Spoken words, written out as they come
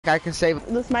I can save.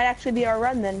 This might actually be our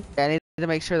run then. I need to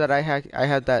make sure that I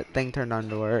have that thing turned on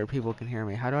to where people can hear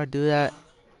me. How do I do that?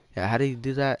 Yeah, how do you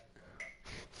do that?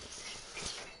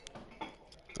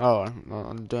 Oh,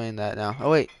 I'm doing that now.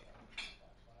 Oh wait,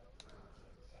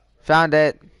 found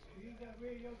it.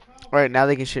 All right, now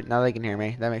they can shoot. Now they can hear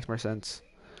me. That makes more sense.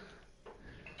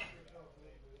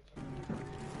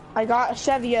 I got a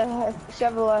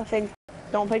Chevrolet, I think.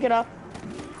 Don't pick it up.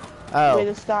 Oh. Way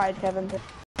this died, Kevin.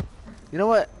 You know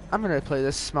what? I'm gonna play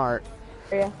this smart.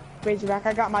 Yeah, Razorback.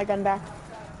 I got my gun back.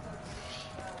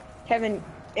 Kevin,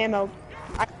 ammo.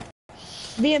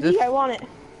 VMP, I want it.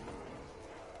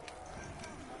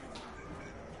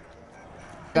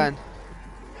 Gun.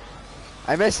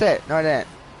 I missed it. No, I didn't.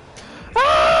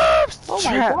 Ah, oh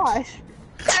my gosh.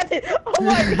 Kevin, oh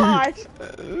my gosh.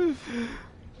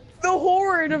 The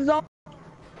horde of zombies.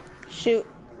 Shoot.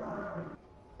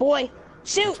 Boy,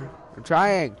 shoot. I'm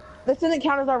trying. This doesn't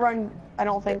count as our run, I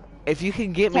don't think. If you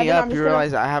can get me Kevin, up, you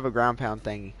realize I have a ground pound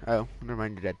thingy. Oh, never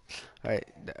mind, you're dead. Alright,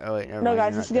 oh wait, never No mind.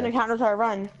 guys, this is gonna count as our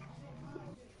run.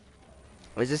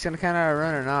 Is this gonna count as our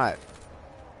run or not?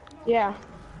 Yeah.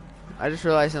 I just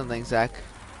realized something, Zach.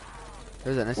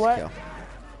 There's an insta-kill.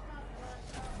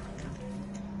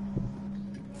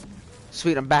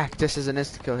 Sweet, I'm back just as an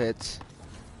insta-kill hits.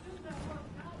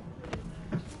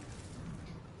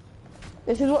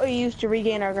 This is what we use to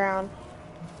regain our ground.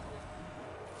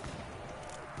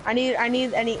 I need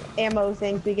any ammo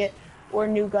things we get or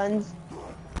new guns.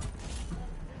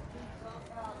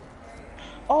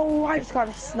 Oh, I just got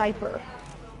a sniper.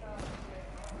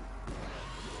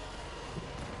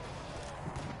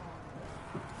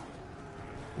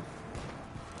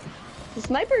 Is the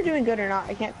sniper doing good or not?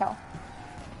 I can't tell.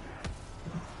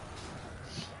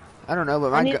 I don't know,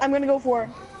 but I'm gonna go for it.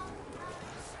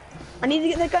 I need to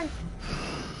get that gun.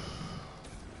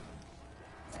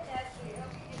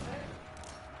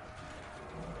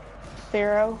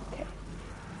 Pharaoh. Okay.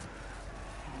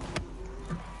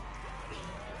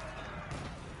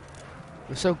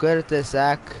 We're so good at this,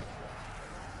 Zach.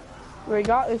 We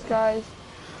got this, guys.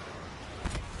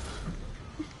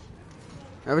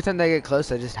 Every time they get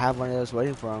close, I just have one of those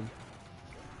waiting for them.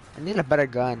 I need a better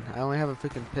gun. I only have a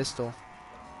freaking pistol.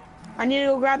 I need to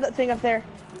go grab that thing up there.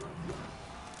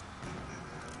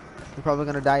 You're probably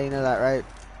gonna die, you know that, right?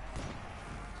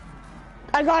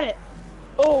 I got it.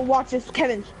 Oh, watch this,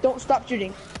 Kevin. Don't stop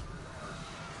shooting.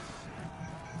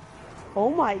 Oh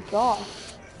my gosh.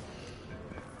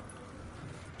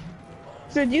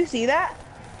 So, did you see that?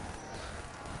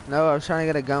 No, I was trying to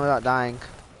get a gun without dying.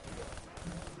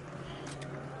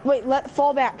 Wait,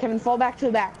 fall back, Kevin. Fall back to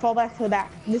the back. Fall back to the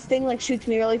back. This thing like shoots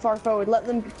me really far forward. Let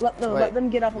them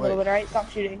get up a little bit. All right,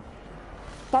 stop shooting.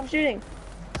 Stop shooting.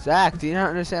 Zach, do you not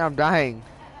understand? I'm dying.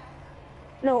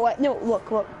 No, what? No,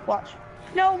 look, watch.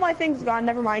 No, my thing's gone.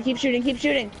 Never mind. Keep shooting. Keep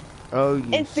shooting. Oh, you.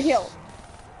 Insta kill.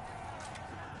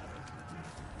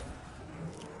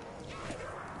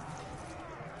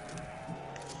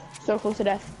 So close to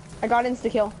death. I got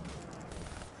insta kill.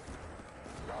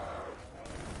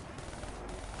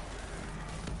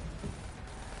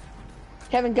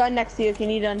 Kevin, gun next to you if you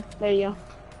need one. There you go.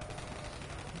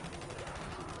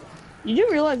 You do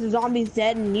realize the zombie's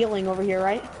dead and kneeling over here,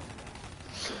 right?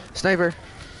 Sniper.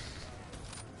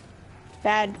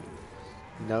 Bad.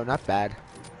 No, not bad.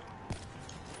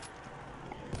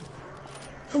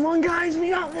 Come on, guys, we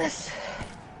got this.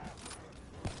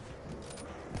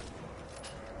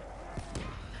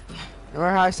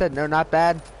 Remember how I said no, not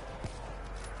bad?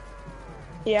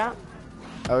 Yeah.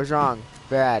 I was wrong.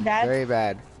 Bad. Bad? Very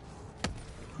bad.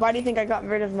 Why do you think I got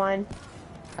rid of mine?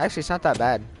 Actually, it's not that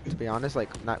bad, to be honest,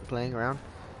 like, not playing around.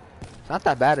 It's not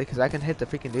that bad, because I can hit the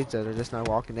freaking dudes that are just not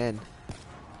walking in.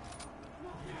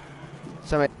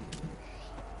 Somebody...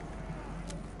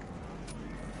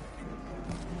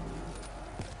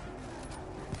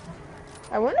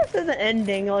 I wonder if there's an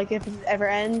ending, like if it ever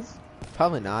ends.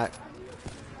 Probably not.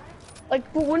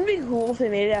 Like, but wouldn't it be cool if they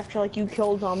made it after like you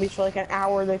killed zombies for like an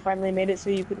hour, they finally made it so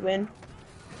you could win?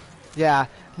 Yeah,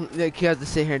 like you have to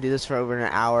sit here and do this for over an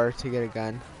hour to get a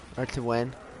gun, or to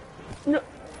win. No,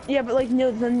 yeah, but like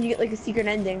no, then you get like a secret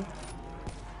ending.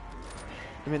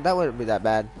 I mean, that wouldn't be that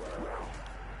bad.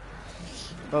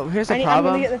 Well, here's the I'm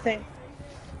problem. gonna get the thing.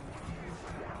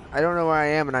 I don't know where I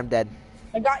am and I'm dead.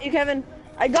 I got you, Kevin.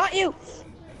 I got you.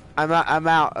 I'm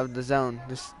out of the zone.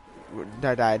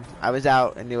 I died. I was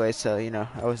out anyway, so you know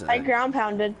I wasn't. I ground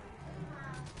pounded.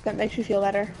 That makes you feel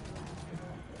better.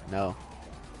 No.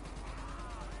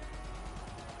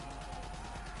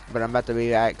 But I'm about to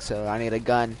be back, so I need a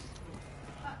gun.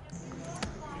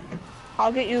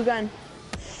 I'll get you a gun.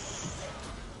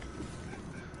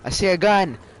 I see a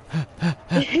gun.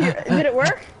 Did it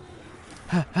work?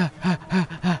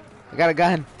 I got a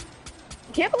gun.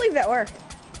 I can't believe that worked.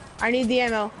 I need the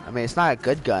ammo. I mean, it's not a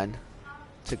good gun.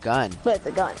 It's a gun. But it's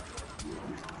a gun.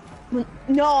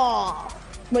 No.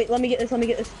 Wait, let me get this. Let me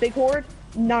get this big horde.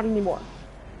 Not anymore.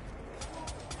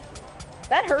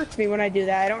 That hurts me when I do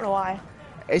that. I don't know why.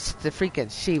 It's the freaking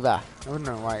Shiva. I don't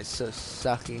know why it's so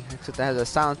sucky. Except it has a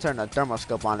silencer and a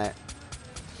thermoscope on it.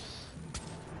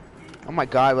 Oh my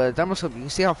god, with a thermoscope, you can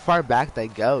see how far back they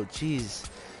go. Jeez.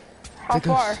 How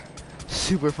far?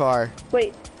 Super far.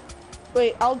 Wait.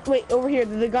 Wait, I'll wait over here.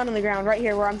 There's the gun on the ground right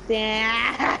here where I'm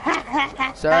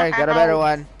standing. Sorry, got a better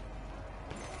one.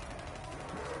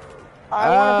 I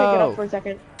want to pick it up for a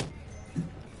second.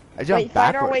 I jumped Wait,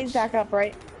 find backwards. our ways back up,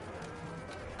 right?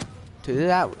 To do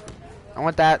that. I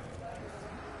want that.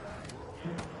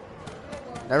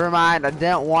 Never mind, I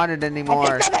didn't want it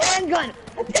anymore. I picked up a handgun!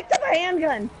 I picked up a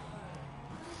handgun!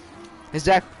 Is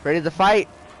Zach ready to fight?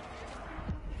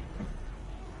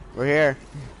 We're here.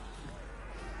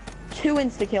 2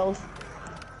 insta-kills.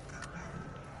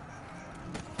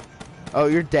 Oh,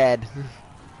 you're dead.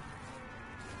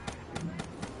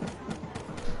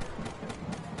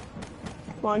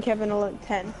 Come on, Kevin,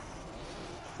 10.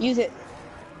 Use it.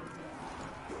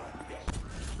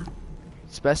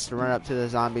 It's best to run up to the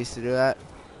zombies to do that.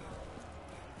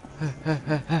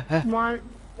 Come on.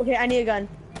 Okay, I need a gun.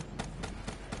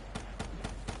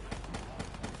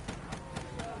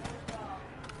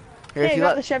 Here, Hey, I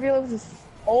got the Chevrolet with this.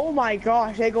 Oh my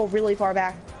gosh, they go really far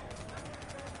back.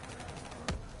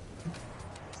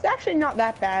 It's actually not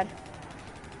that bad.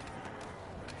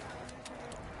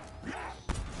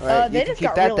 Right, they just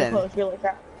got really close really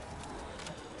fast.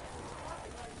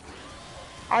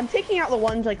 I'm taking out the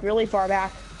ones like really far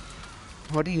back.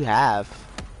 What do you have?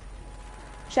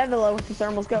 Chevrolet with the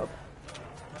thermal scope.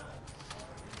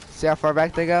 See how far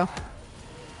back they go?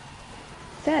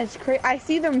 That's crazy. I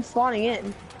see them spawning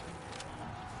in.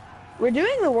 We're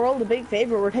doing the world a big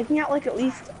favor. We're taking out like at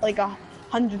least like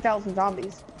 100,000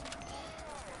 zombies.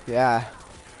 Yeah.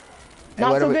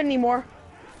 Not so good anymore.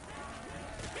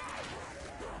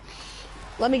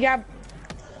 Let me grab.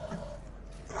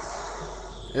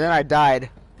 And then I died.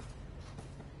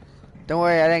 Don't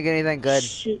worry, I didn't get anything good.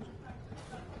 Shoot.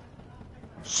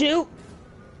 Shoot.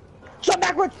 Jump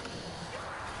backwards.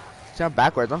 Jump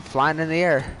backwards. I'm flying in the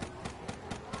air.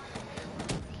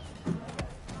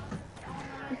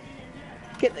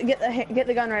 Get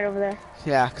the gun right over there.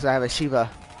 Yeah, because I have a Shiva.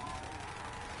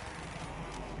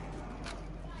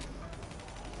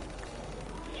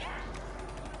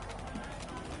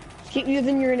 Keep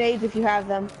using your grenades if you have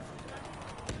them.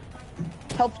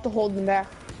 Helps to hold them back.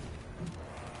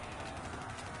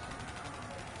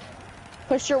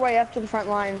 Push your way up to the front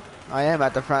line. I am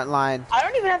at the front line. I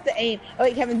don't even have to aim. Oh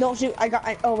wait, Kevin, don't shoot.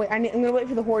 Oh wait, I'm gonna wait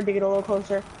for the horde to get a little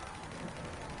closer.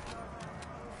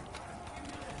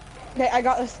 Okay, I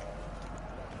got this.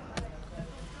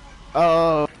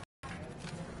 Oh.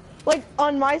 Like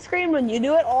on my screen, when you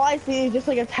do it, all I see is just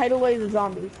like a tidal wave of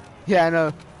zombies. Yeah, I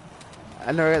know.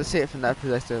 I never got to see it from that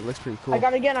perspective. It looks pretty cool. I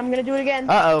got it again. I'm gonna do it again.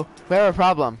 Uh-oh. We have a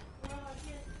problem.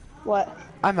 What?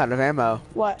 I'm out of ammo.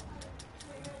 What?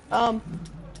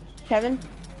 Kevin,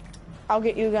 I'll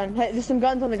get you a gun. Hey, there's some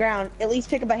guns on the ground. At least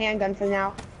pick up a handgun for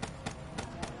now.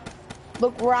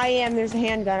 Look where I am. There's a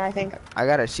handgun, I think. I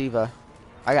got a Shiva.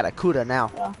 I got a Kuda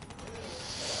now.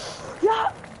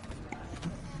 Yeah.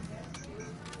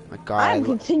 My God. I'm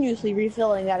continuously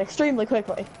refilling that extremely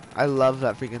quickly. I love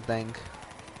that freaking thing.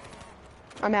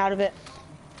 I'm out of it.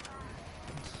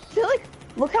 I feel like,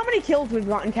 look how many kills we've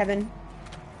gotten, Kevin.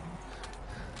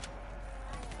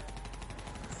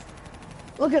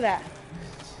 Look at that.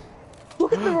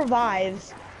 Look at the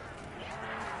revives.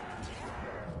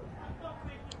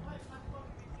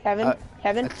 Kevin,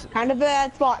 Kevin, kind of a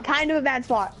bad spot. Kind of a bad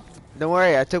spot. Don't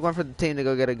worry, I took one for the team to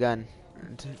go get a gun.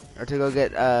 Or to go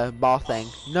get a ball thing.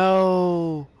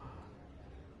 No!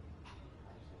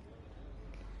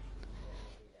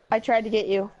 I tried to get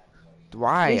you.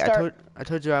 Why? I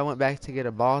told you I went back to get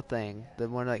a ball thing. The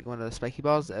one one of the spiky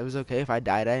balls. It was okay if I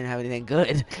died. I didn't have anything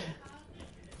good.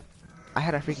 I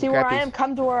had a freaking See where I am?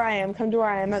 Come to where I am. Come to where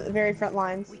I am at the very front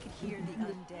lines. We could hear the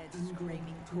undead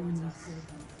screaming towards us.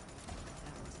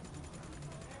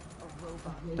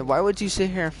 Then why would you sit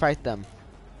here and fight them?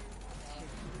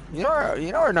 You know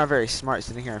we're not very smart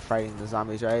sitting here and fighting the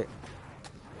zombies, right?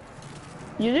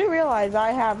 You do realize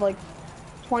I have like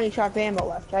 20 shots of ammo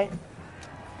left, right?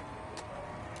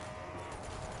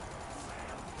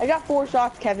 I got 4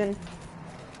 shots, Kevin.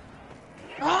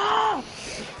 Ah!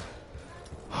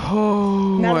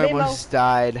 Oh, I almost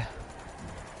died.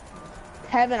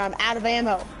 Kevin, I'm out of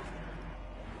ammo.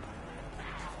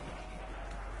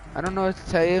 I don't know what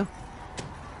to tell you.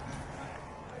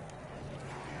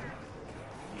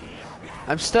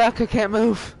 I'm stuck. I can't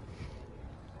move.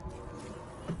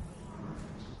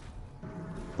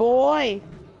 Boy,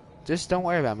 Just don't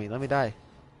worry about me. Let me die.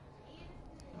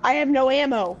 I have no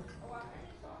ammo.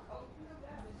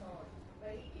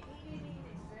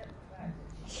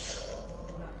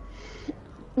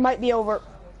 Might be over.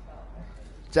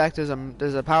 Zach, there's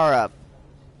a power up.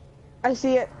 I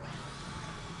see it.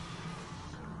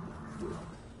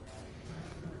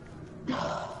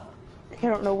 I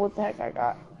don't know what the heck I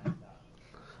got.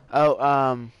 Oh,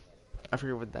 I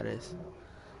forget what that is.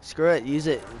 Screw it. Use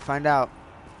it and find out.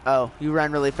 Oh, you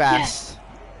run really fast. Yes.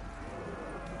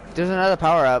 There's another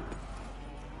power up.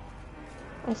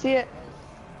 I see it.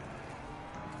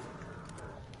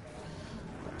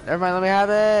 Never mind. Let me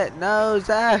have it. No,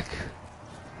 Zach.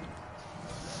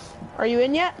 Are you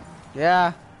in yet?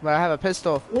 Yeah, but I have a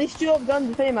pistol. At least you have guns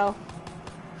with ammo.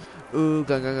 Ooh,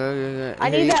 gun. I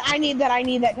need that,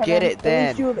 Kevin. Get it then. At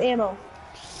least you have ammo.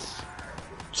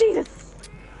 Jesus!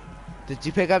 Did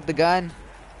you pick up the gun?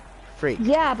 Freak.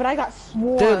 Yeah, but I got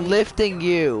swarmed. They're lifting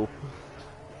you.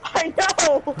 I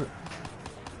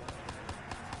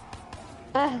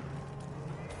know!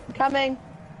 Coming.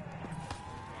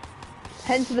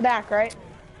 Head to the back, right?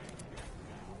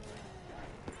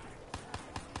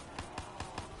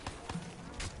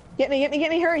 Get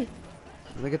me, hurry!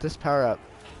 Let me get this power up.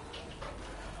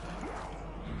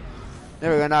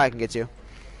 There we go, now I can get you.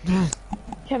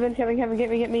 Kevin, get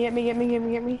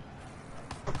me.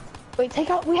 Wait, take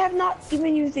out, we have not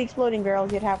even used the exploding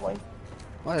barrels yet, have we?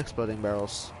 What exploding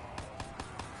barrels?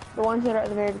 The ones that are at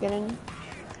the very beginning.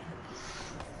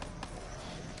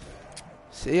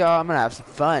 See y'all, I'm gonna have some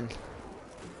fun.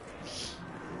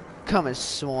 Come and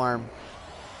swarm.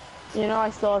 You know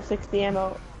I still have 60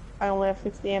 ammo. I only have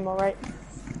 60 ammo, right?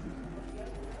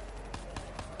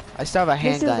 I still have a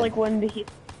handgun. This is like when the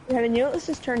Kevin, you know what this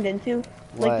has turned into?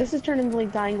 What? Like this has turned into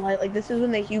like Dying Light. Like this is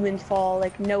when the humans fall.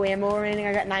 Like no ammo remaining.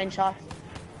 I got 9 shots.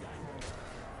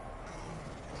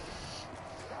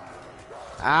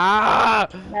 Ah!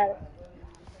 Got it.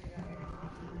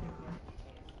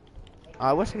 Oh,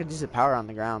 I wish I could use the power on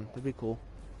the ground. That'd be cool.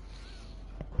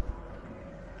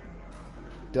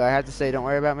 Do I have to say don't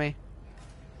worry about me?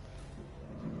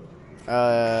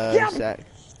 Zach.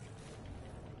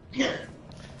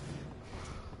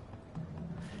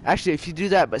 Actually, if you do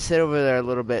that, but sit over there a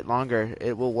little bit longer,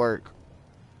 it will work.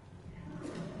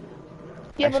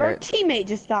 Yeah, Actually, but our teammate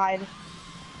just died.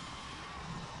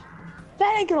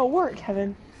 That ain't gonna work,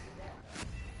 Kevin.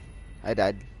 I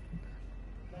died.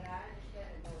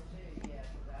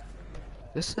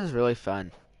 This is really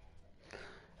fun.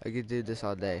 I could do this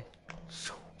all day.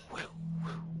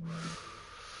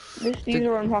 These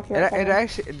are what I'm talking about. It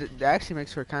actually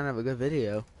makes for kind of a good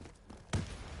video.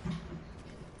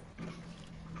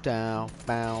 Down,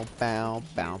 bow, down,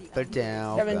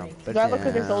 Kevin, do I look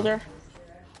like a soldier?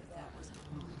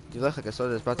 You look like a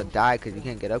soldier that's about to die because you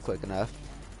can't get up quick enough.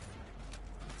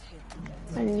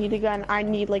 I need a gun. I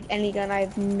need like any gun. I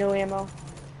have no ammo.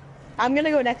 I'm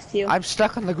gonna go next to you. I'm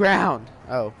stuck on the ground.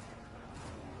 Oh.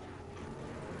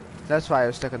 That's why I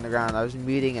was stuck on the ground. I was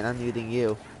muting and unmuting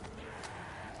you.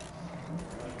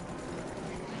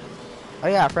 Oh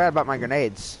yeah, I forgot about my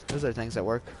grenades. Those are things that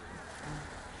work.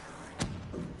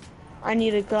 I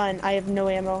need a gun. I have no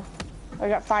ammo. I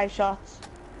got 5 shots.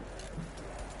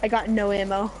 I got no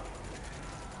ammo.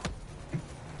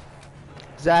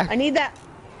 Zach. I need that.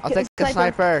 I'll take the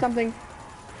sniper. Something.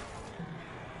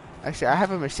 Actually, I have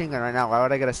a machine gun right now. Why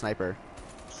would I get a sniper?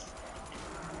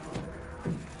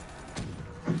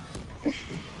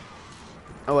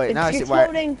 Oh wait, now I see why.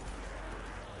 Exploding.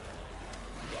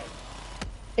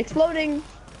 Exploding.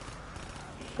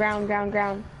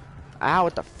 Ground. Ow,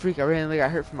 what the freak? I really got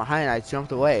hurt from behind. I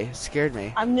jumped away. It scared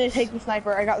me. I'm gonna take the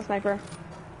sniper. I got the sniper.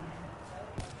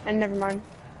 And never mind.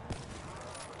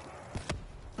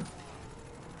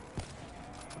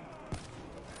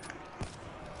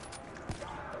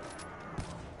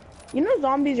 You know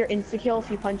zombies are insta-kill if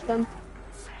you punch them?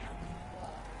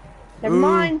 Never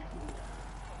mind.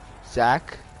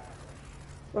 Zach?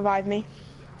 Revive me.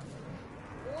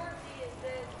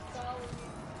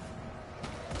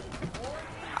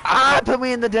 Ah, put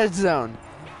me in the dead zone.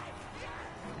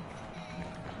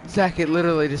 Zach, it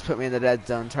literally just put me in the dead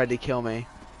zone, tried to kill me.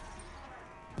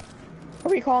 Are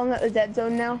we calling that the dead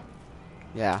zone now?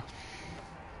 Yeah.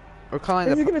 We're calling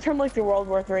This is gonna turn like the World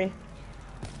War 3.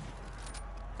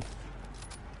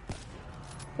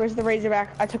 Where's the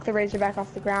Razorback? I took the Razorback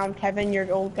off the ground. Kevin,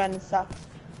 your old gun sucks.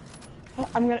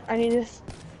 I need this.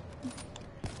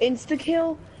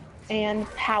 Insta-kill and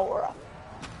power up.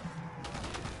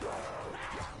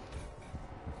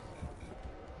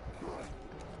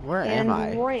 Where am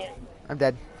I? Ran. I'm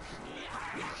dead.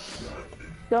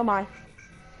 So am I.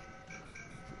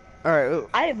 Alright,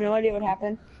 I have no idea what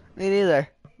happened. me neither.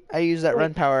 I used that Wait.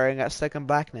 run power and got stuck in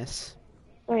blackness.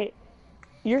 Wait,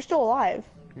 you're still alive.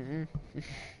 Mm-mm.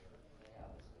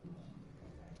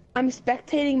 I'm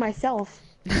spectating myself,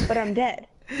 but I'm dead.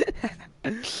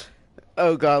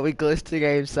 Oh god, we glitched the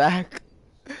game, Zach.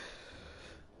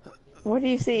 What do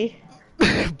you see?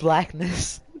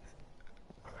 Blackness.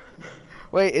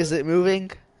 Wait, is it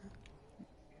moving?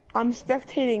 I'm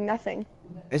spectating nothing.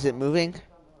 Is it moving?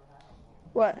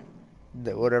 What?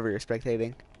 Whatever you're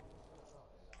spectating.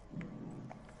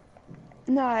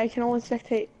 No, I can only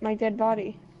spectate my dead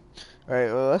body.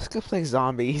 Alright, well, let's go play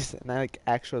zombies, and like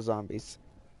actual zombies.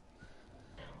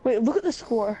 Wait, look at the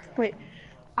score. Wait,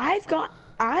 I got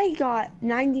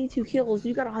 92 kills.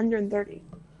 You got 130.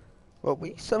 Well,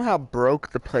 we somehow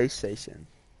broke the PlayStation.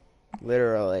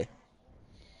 Literally.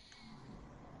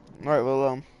 Alright,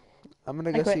 well, I'm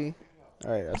gonna go see.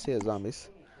 Alright, I'll see you zombies.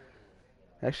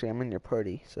 Actually, I'm in your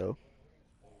party, so.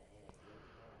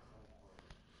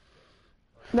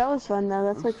 That was fun though.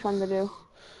 That's like fun to do.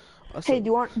 Also, Hey, do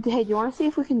you want to see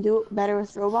if we can do it better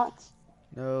with robots?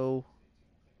 no.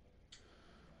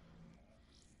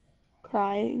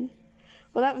 Crying.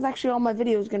 Well, that was actually all my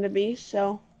video was gonna be.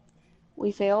 So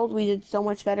we failed. We did so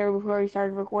much better before we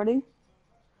started recording.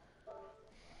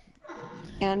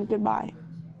 And goodbye.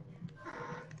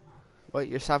 Wait,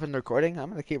 you're stopping the recording? I'm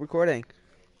gonna keep recording.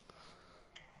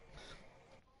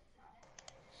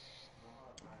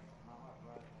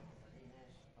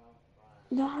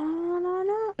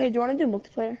 No. Hey, do you want to do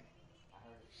multiplayer?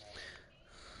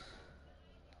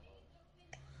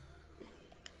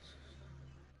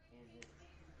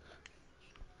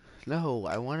 No,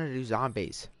 I want to do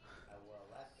zombies.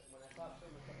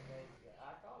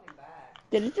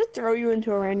 Did it just throw you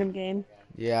into a random game?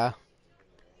 Yeah.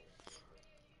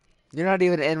 You're not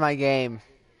even in my game.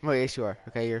 Wait, sure.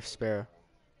 Okay, you're Sparrow.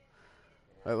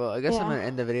 Alright, well, I guess I'm Yeah. gonna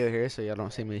end the video here so y'all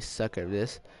don't see me suck at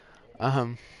this.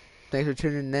 Thanks for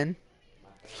tuning in.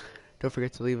 Don't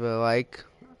forget to leave a like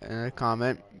and a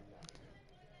comment.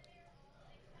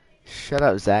 Shut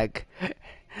up, Zach.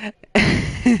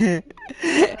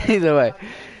 Either way,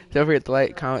 don't forget to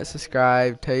like, comment,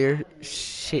 subscribe. Tell your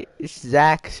shit,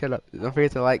 Zach. Shut up. Don't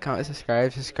forget to like, comment,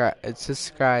 subscribe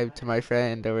to my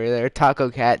friend over there, Taco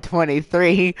Cat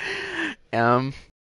 23.